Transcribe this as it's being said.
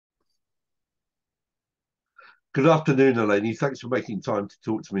Good afternoon, Eleni. Thanks for making time to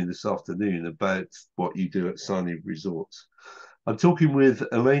talk to me this afternoon about what you do at Sani Resorts. I'm talking with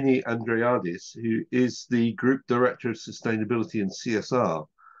Eleni Andreadis, who is the Group Director of Sustainability and CSR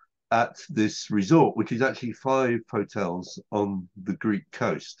at this resort, which is actually 5 hotels on the Greek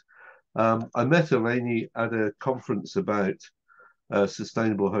coast. I met Eleni at a conference about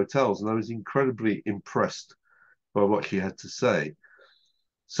sustainable hotels, and I was incredibly impressed by what she had to say.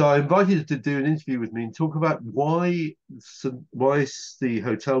 So I invited her to do an interview with me and talk about why the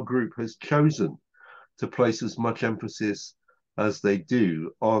hotel group has chosen to place as much emphasis as they do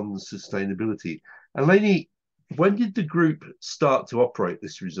on sustainability. Eleni, when did the group start to operate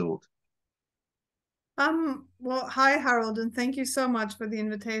this resort? Well, hi, Harold, and thank you so much for the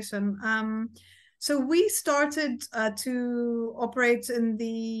invitation. So we started to operate in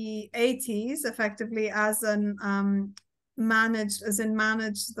the 80s, effectively as an manage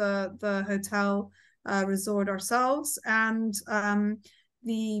the hotel resort ourselves, and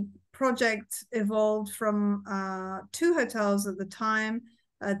the project evolved from 2 hotels at the time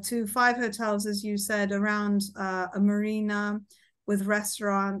to 5 hotels, as you said, around a marina with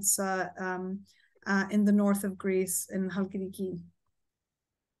restaurants. In the north of Greece in Halkidiki.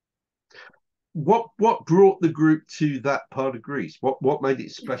 What brought the group to that part of Greece? What made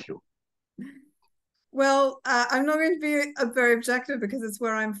it special? Well, I'm not going to be very objective because it's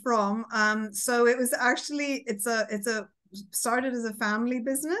where I'm from. So it was actually it's a started as a family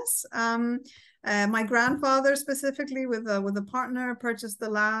business. My grandfather specifically with a partner purchased the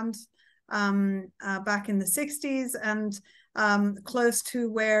land back in the 60s and close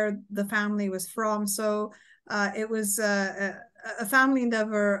to where the family was from. So it was a family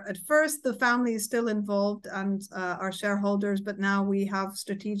endeavor at first. The family is still involved and are shareholders, but now we have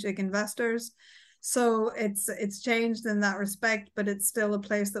strategic investors. So it's changed in that respect, but it's still a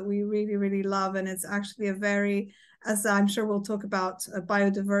place that we really, really love. And it's actually a very, as I'm sure we'll talk about, a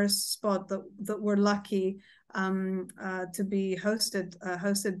biodiverse spot that we're lucky to be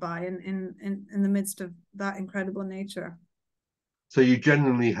hosted by in the midst of that incredible nature. So you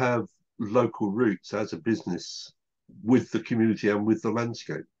generally have local roots as a business with the community and with the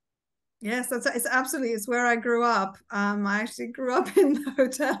landscape. Yes, it's absolutely it's where I grew up. I actually grew up in the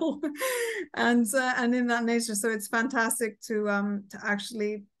hotel, and in that nature. So it's fantastic to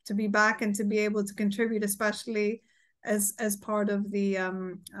actually to be back and to be able to contribute, especially as part of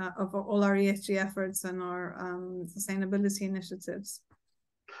all our ESG efforts and our sustainability initiatives.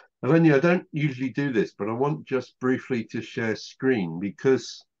 Eleni, I don't usually do this, but I want just briefly to share screen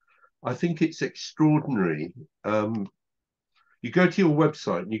because I think it's extraordinary. You go to your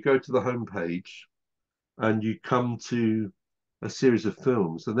website and you go to the homepage and you come to a series of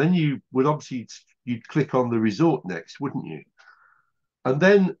films, and then you would obviously you'd click on the resort next, wouldn't you? And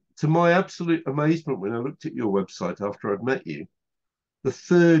then, to my absolute amazement, when I looked at your website after I'd met you, the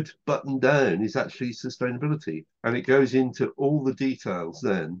third button down is actually sustainability, and it goes into all the details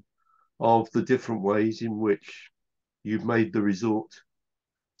then of the different ways in which you've made the resort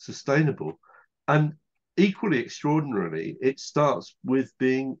sustainable. And equally extraordinarily, it starts with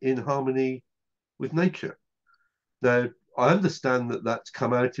being in harmony with nature. Now, I understand that that's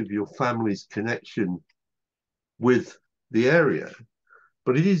come out of your family's connection with the area,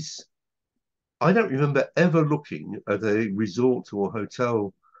 but it is, I don't remember ever looking at a resort or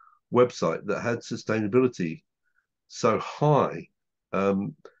hotel website that had sustainability so high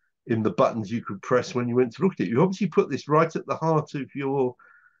um, in the buttons you could press when you went to look at it. You obviously put this right at the heart of your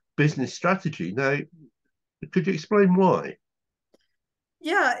business strategy. Now, could you explain why?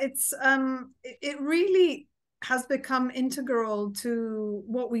 Yeah, it really has become integral to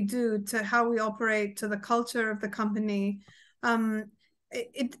what we do, to how we operate, to the culture of the company.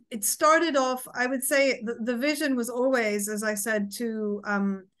 It started off, I would say, the vision was always, as I said, to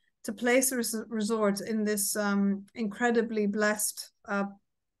place a resort in this incredibly blessed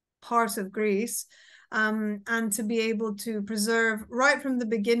part of Greece, and to be able to preserve right from the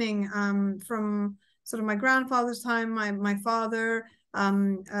beginning, from sort of my grandfather's time, my father,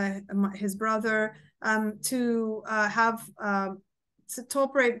 his brother, to have to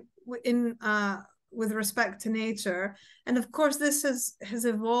operate in with respect to nature. And of course, this has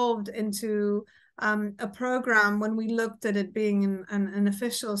evolved into a program when we looked at it being an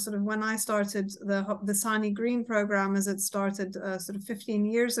official sort of when I started the Sani Green program as it started sort of 15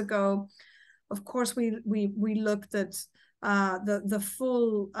 years ago. Of course, we looked at the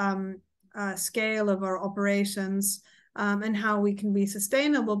full scale of our operations, and how we can be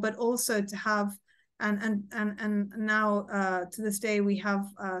sustainable, but also to have and now to this day we have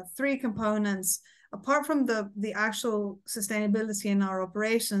 3 components apart from the actual sustainability in our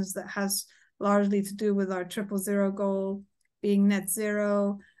operations that has largely to do with our 000 goal, being net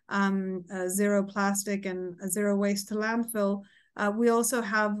zero, zero plastic and zero waste to landfill. We also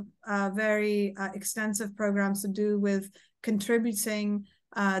have very extensive programs to do with contributing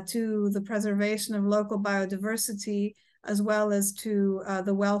to the preservation of local biodiversity, as well as to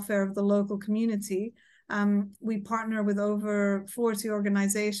the welfare of the local community. We partner with over 40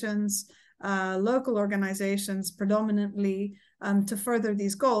 organizations, local organizations predominantly, to further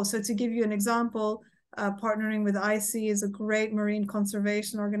these goals. So to give you an example, partnering with IC is a great marine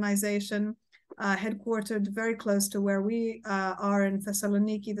conservation organization, headquartered very close to where we are in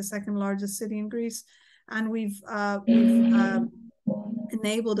Thessaloniki, the second largest city in Greece. And we've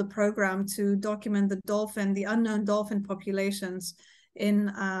enabled a program to document the unknown dolphin populations in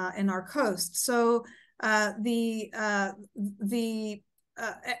our coast. So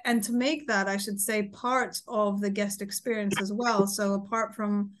and to make that, I should say, part of the guest experience as well. So apart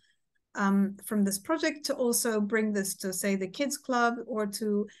from this project, to also bring this to, say, the kids club, or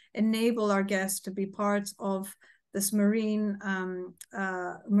to enable our guests to be part of this marine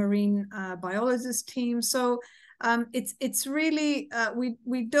biologist team. So it's really,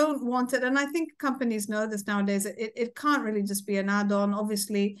 we don't want it, and I think companies know this nowadays, it can't really just be an add-on.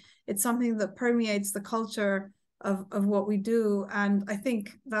 Obviously, it's something that permeates the culture of what we do, and I think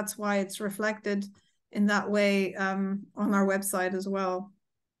that's why it's reflected in that way on our website as well.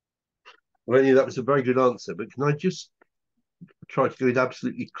 Eleni, that was a very good answer, but can I just try to get it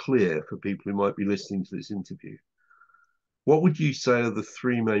absolutely clear for people who might be listening to this interview? What would you say are the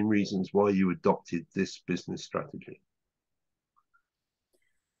three main reasons why you adopted this business strategy?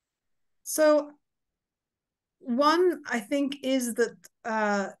 So one, I think, is that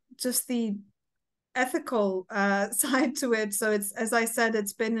just the ethical side to it. So it's, as I said,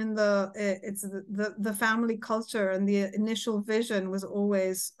 it's been in the family culture, and the initial vision was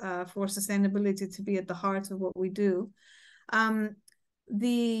always for sustainability to be at the heart of what we do.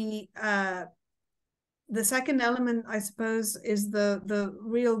 The second element, I suppose, is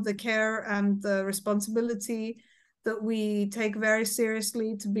the care and the responsibility that we take very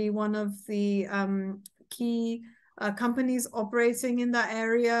seriously, to be one of the key companies operating in that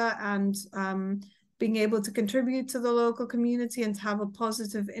area, and being able to contribute to the local community and to have a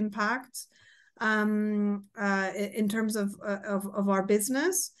positive impact in terms of our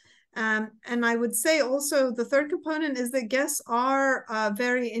business. And I would say also the third component is that guests are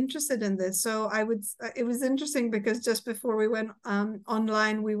very interested in this. So it was interesting, because just before we went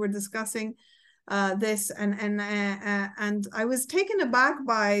online, we were discussing this, and I was taken aback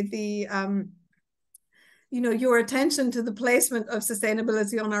by the your attention to the placement of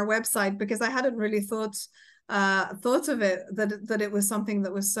sustainability on our website, because I hadn't really thought of it, that it was something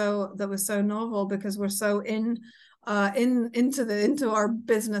that was so novel, because we're so into our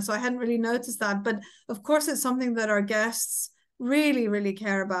business. So I hadn't really noticed that, but of course it's something that our guests really, really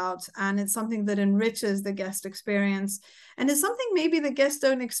care about, and it's something that enriches the guest experience, and it's something maybe the guests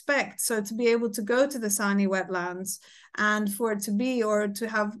don't expect. So to be able to go to the Sani wetlands, and for it to be, or to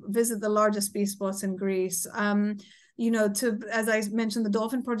have visit the largest bee spots in Greece, as I mentioned, the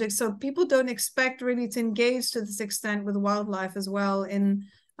dolphin project. So people don't expect really to engage to this extent with wildlife as well in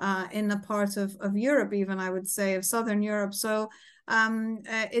a part of Europe, even I would say of Southern Europe. So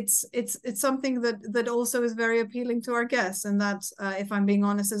it's something that also is very appealing to our guests, and that, if I'm being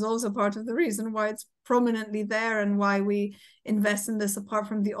honest, is also part of the reason why it's prominently there, and why we invest in this, apart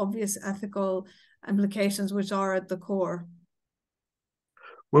from the obvious ethical implications which are at the core.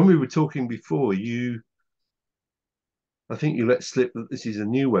 When we were talking before, I think you let slip that this is a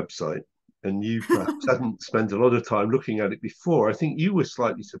new website, and you perhaps hadn't spent a lot of time looking at it before. I think you were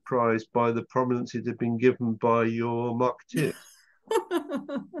slightly surprised by the prominence it had been given by your marketeers.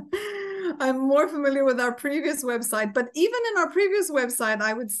 I'm more familiar with our previous website, but even in our previous website,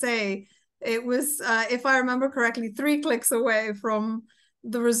 I would say it was, if I remember correctly, 3 clicks away from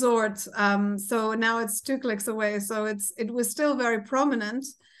the resort. So now it's 2 clicks away. So it was still very prominent.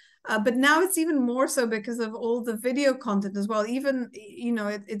 But now it's even more so because of all the video content as well. Even,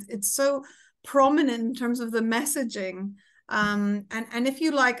 it's so prominent in terms of the messaging. And if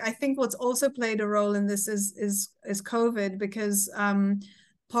you like, I think what's also played a role in this is COVID, because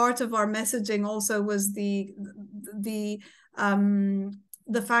part of our messaging also was the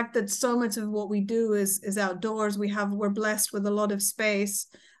fact that so much of what we do is outdoors. We're blessed with a lot of space.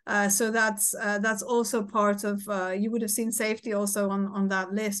 So that's also part of, you would have seen safety also on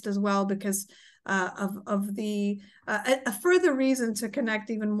that list as well, because of the a further reason to connect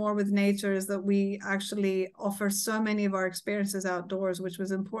even more with nature is that we actually offer so many of our experiences outdoors, which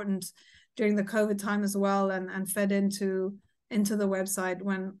was important during the COVID time as well, and fed into into the website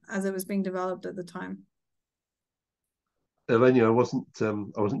as it was being developed at the time. Eleni, I wasn't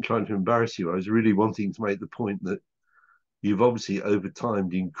trying to embarrass you. I was really wanting to make the point that you've obviously over time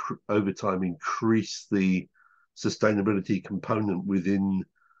increased the sustainability component within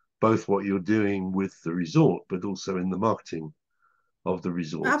both what you're doing with the resort, but also in the marketing of the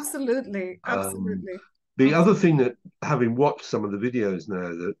resort. Absolutely, absolutely. The other thing that, having watched some of the videos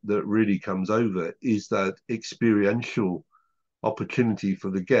now, that really comes over is that experiential opportunity for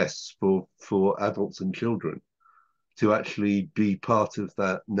the guests, for adults and children, to actually be part of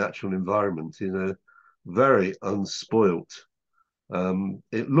that natural environment in a very unspoilt.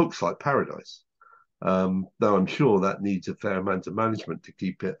 It looks like paradise, though I'm sure that needs a fair amount of management to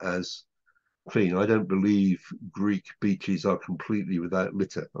keep it as clean. I don't believe Greek beaches are completely without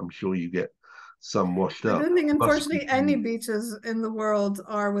litter. I'm sure you get some washed up. I don't think, unfortunately, any beaches in the world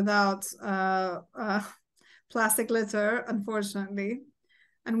are without plastic litter, unfortunately.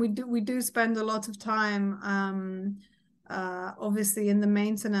 And we do spend a lot of time, obviously, in the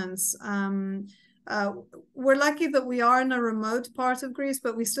maintenance. We're lucky that we are in a remote part of Greece,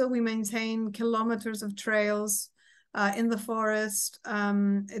 but we maintain kilometers of trails in the forest.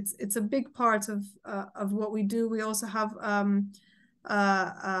 It's a big part of what we do. We also have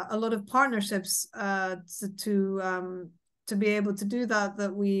a lot of partnerships to be able to do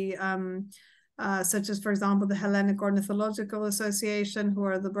that we such as, for example, the Hellenic Ornithological Association, who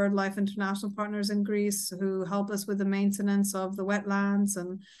are the BirdLife International partners in Greece, who help us with the maintenance of the wetlands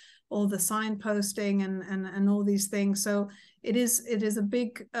and all the signposting and all these things. So it is a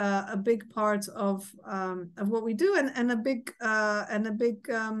big part of what we do, and a big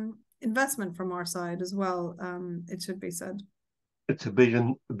investment from our side as well. It should be said. It's a big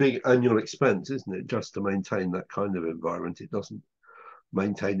annual expense, isn't it, just to maintain that kind of environment? It doesn't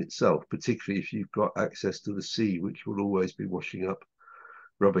maintain itself, particularly if you've got access to the sea, which will always be washing up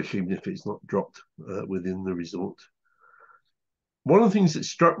rubbish, even if it's not dropped within the resort. One of the things that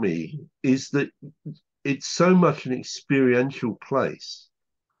struck me is that it's so much an experiential place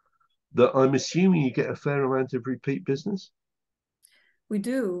that I'm assuming you get a fair amount of repeat business. We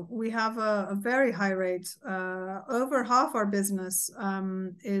do. We have a very high rate. Over half our business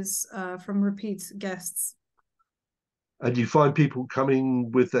is from repeat guests. And you find people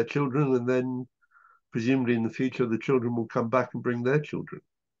coming with their children, and then presumably in the future the children will come back and bring their children.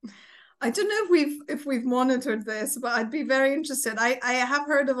 I don't know if we've monitored this, but I'd be very interested. I have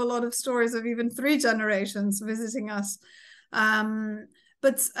heard of a lot of stories of even 3 generations visiting us.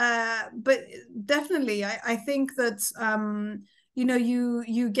 But definitely, I think that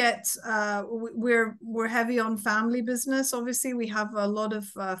you get we're heavy on family business. Obviously, we have a lot of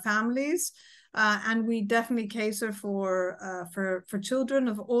families. And we definitely cater for children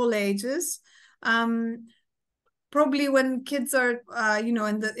of all ages. Probably when kids are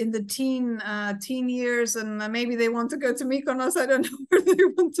in the teen years, and maybe they want to go to Mykonos. I don't know where they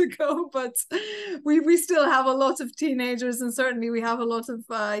want to go, but we still have a lot of teenagers, and certainly we have a lot of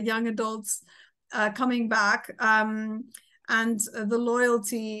young adults coming back. And the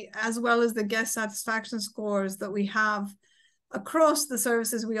loyalty, as well as the guest satisfaction scores that we have across the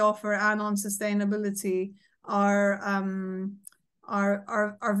services we offer and on sustainability are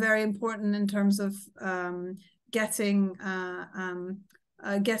very important in terms of getting that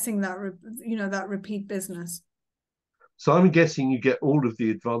repeat business. So I'm guessing you get all of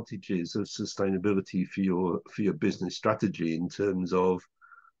the advantages of sustainability for your business strategy in terms of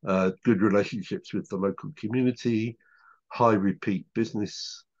good relationships with the local community, high repeat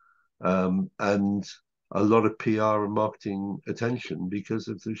business, and a lot of PR and marketing attention because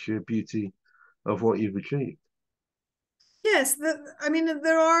of the sheer beauty of what you've achieved. Yes,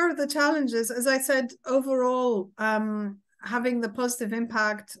 there are the challenges. As I said, overall, having the positive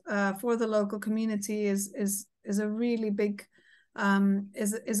impact for the local community is a really big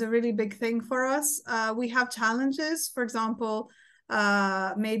is a really big thing for us. We have challenges, for example,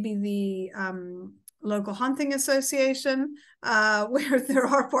 maybe the local hunting association, where there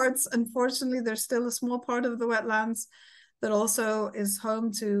are parts, unfortunately, there's still a small part of the wetlands that also is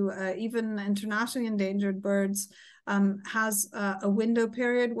home to even internationally endangered birds, has a window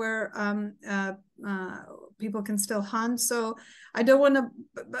period where people can still hunt. So I don't want to,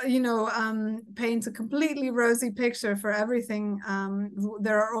 paint a completely rosy picture for everything.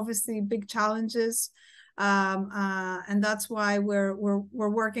 There are obviously big challenges. And that's why we're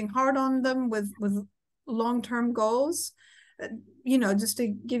working hard on them with long-term goals. Just to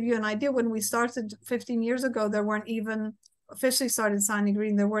give you an idea, when we started 15 years ago, there weren't even officially started Sani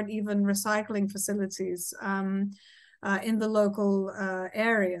Green. There weren't even recycling facilities. in the local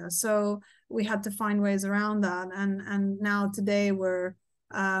area. So we had to find ways around that. And now today we're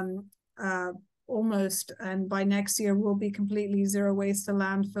almost, and by next year we'll be completely zero waste to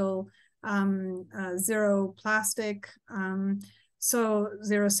landfill, zero plastic, so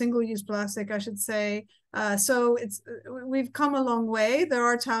zero single-use plastic, I should say. So we've come a long way. There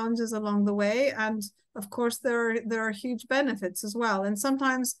are challenges along the way, and of course there are huge benefits as well. And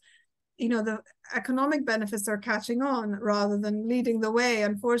sometimes, the economic benefits are catching on rather than leading the way,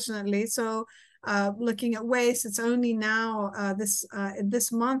 unfortunately. So looking at waste, it's only now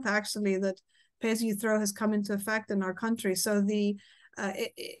this month actually that pay as you throw has come into effect in our country. So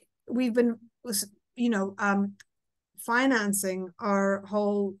we've been financing our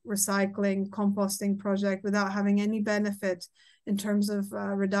whole recycling composting project without having any benefit in terms of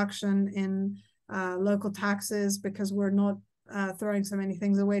reduction in local taxes, because we're not throwing so many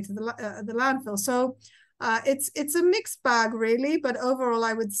things away to the landfill. So it's a mixed bag really, but overall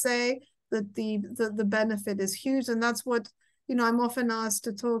I would say that the benefit is huge. And that's what, I'm often asked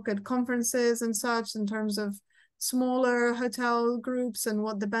to talk at conferences and such in terms of smaller hotel groups and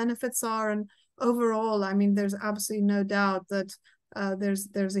what the benefits are. And overall, I mean, there's absolutely no doubt that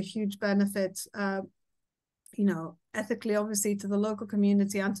there's a huge benefit, ethically, obviously, to the local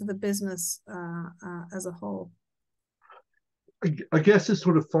community and to the business as a whole. I guess a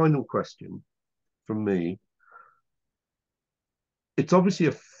sort of final question from me. It's obviously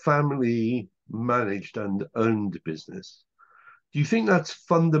a family managed and owned business. Do you think that's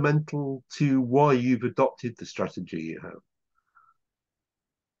fundamental to why you've adopted the strategy you have?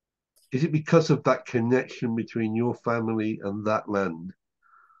 Is it because of that connection between your family and that land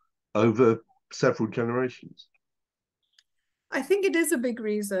over several generations? I think it is a big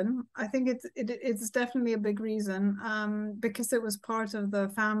reason. I think it's definitely a big reason, because it was part of the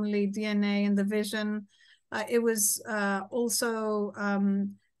family DNA and the vision. It was also,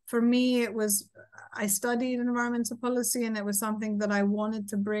 for me, I studied environmental policy, and it was something that I wanted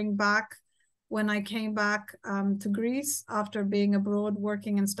to bring back when I came back to Greece after being abroad,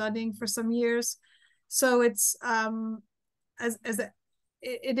 working and studying for some years. So it's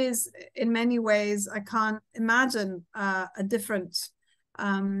it is in many ways, I can't imagine a different.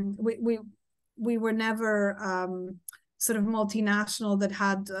 We were never sort of multinational that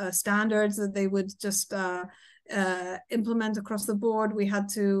had standards that they would just implement across the board. We had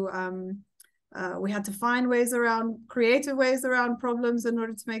to find ways around, creative ways around problems in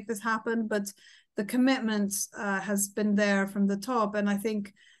order to make this happen. But the commitment has been there from the top, and I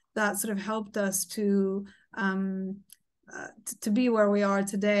think that sort of helped us to be where we are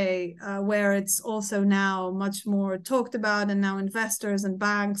today, where it's also now much more talked about, and now investors and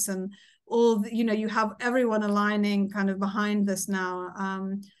banks and all, you have everyone aligning kind of behind this now.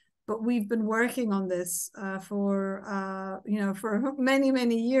 But we've been working on this for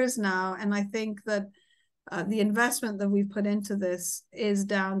many years now, and I think that the investment that we've put into this is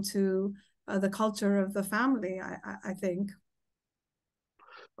down to the culture of the family, I think.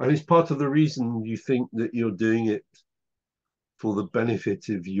 And it's part of the reason you think that you're doing it for the benefit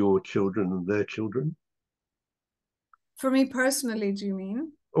of your children and their children? For me personally, do you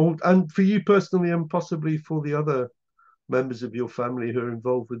mean? And for you personally, and possibly for the other members of your family who are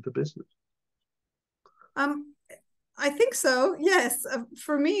involved with the business? I think so, yes.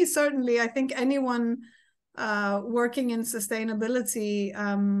 For me, certainly, I think anyone working in sustainability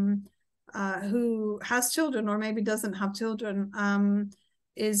who has children or maybe doesn't have children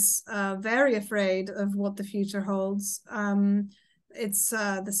is very afraid of what the future holds. It's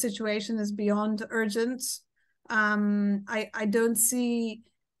the situation is beyond urgent. I don't see,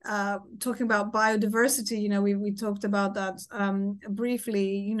 talking about biodiversity, we talked about that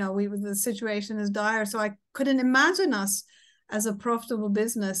briefly. The situation is dire, so I couldn't imagine us as a profitable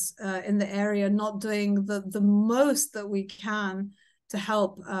business in the area not doing the most that we can to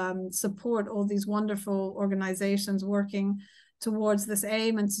help support all these wonderful organizations working towards this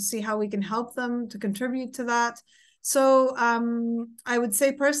aim, and to see how we can help them to contribute to that. So I would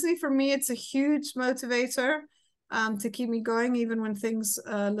say personally, for me, it's a huge motivator to keep me going, even when things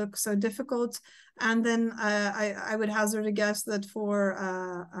look so difficult. And then I would hazard a guess that for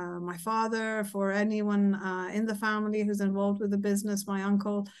my father, for anyone in the family who's involved with the business, my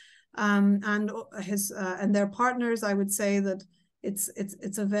uncle, and their partners, I would say that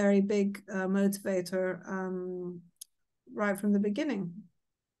it's a very big motivator right from the beginning.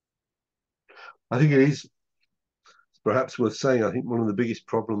 I think it is perhaps worth saying, I think one of the biggest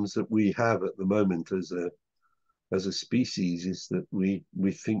problems that we have at the moment as a species is that we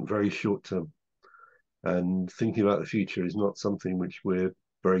think very short term, and thinking about the future is not something which we're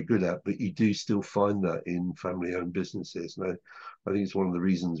very good at, but you do still find that in family-owned businesses. And I think it's one of the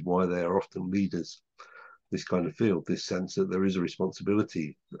reasons why they are often leaders, this kind of field, this sense that there is a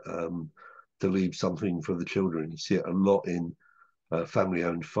responsibility to leave something for the children. You see it a lot in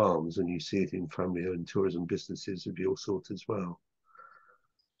family-owned farms, and you see it in family-owned tourism businesses of your sort as well.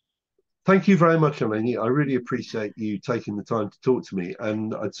 Thank you very much, Eleni. I really appreciate you taking the time to talk to me,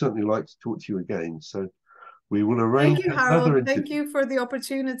 and I'd certainly like to talk to you again. So we will arrange Thank you, another Harold. Thank interview. you for the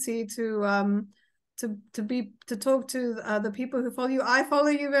opportunity to talk to the people who follow you. I follow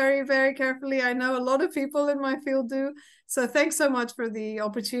you very, very carefully. I know a lot of people in my field do. So thanks so much for the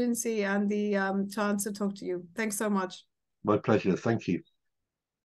opportunity and the chance to talk to you. Thanks so much. My pleasure. Thank you.